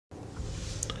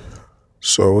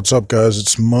So, what's up, guys?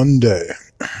 It's Monday.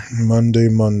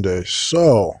 Monday.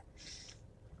 So,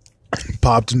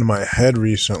 popped into my head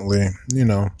recently,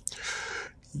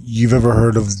 you've ever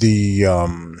heard of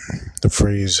the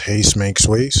phrase haste makes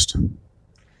waste?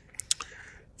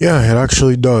 Yeah, it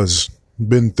actually does.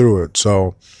 Been through it.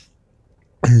 So,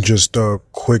 just a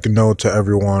quick note to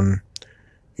everyone,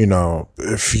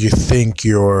 if you think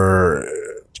you're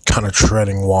kind of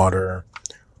treading water,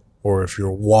 or if you're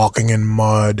walking in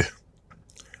mud,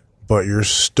 but you're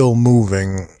still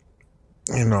moving,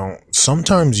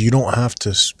 sometimes you don't have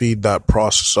to speed that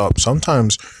process up.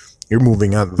 Sometimes you're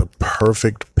moving at the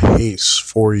perfect pace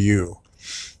for you.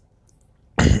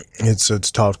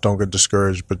 It's tough, don't get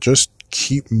discouraged, but just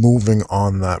keep moving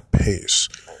on that pace.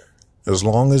 As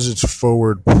long as it's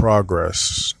forward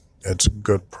progress, it's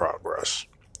good progress.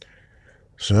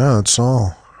 So yeah, that's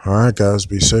all. Alright, guys,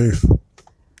 be safe.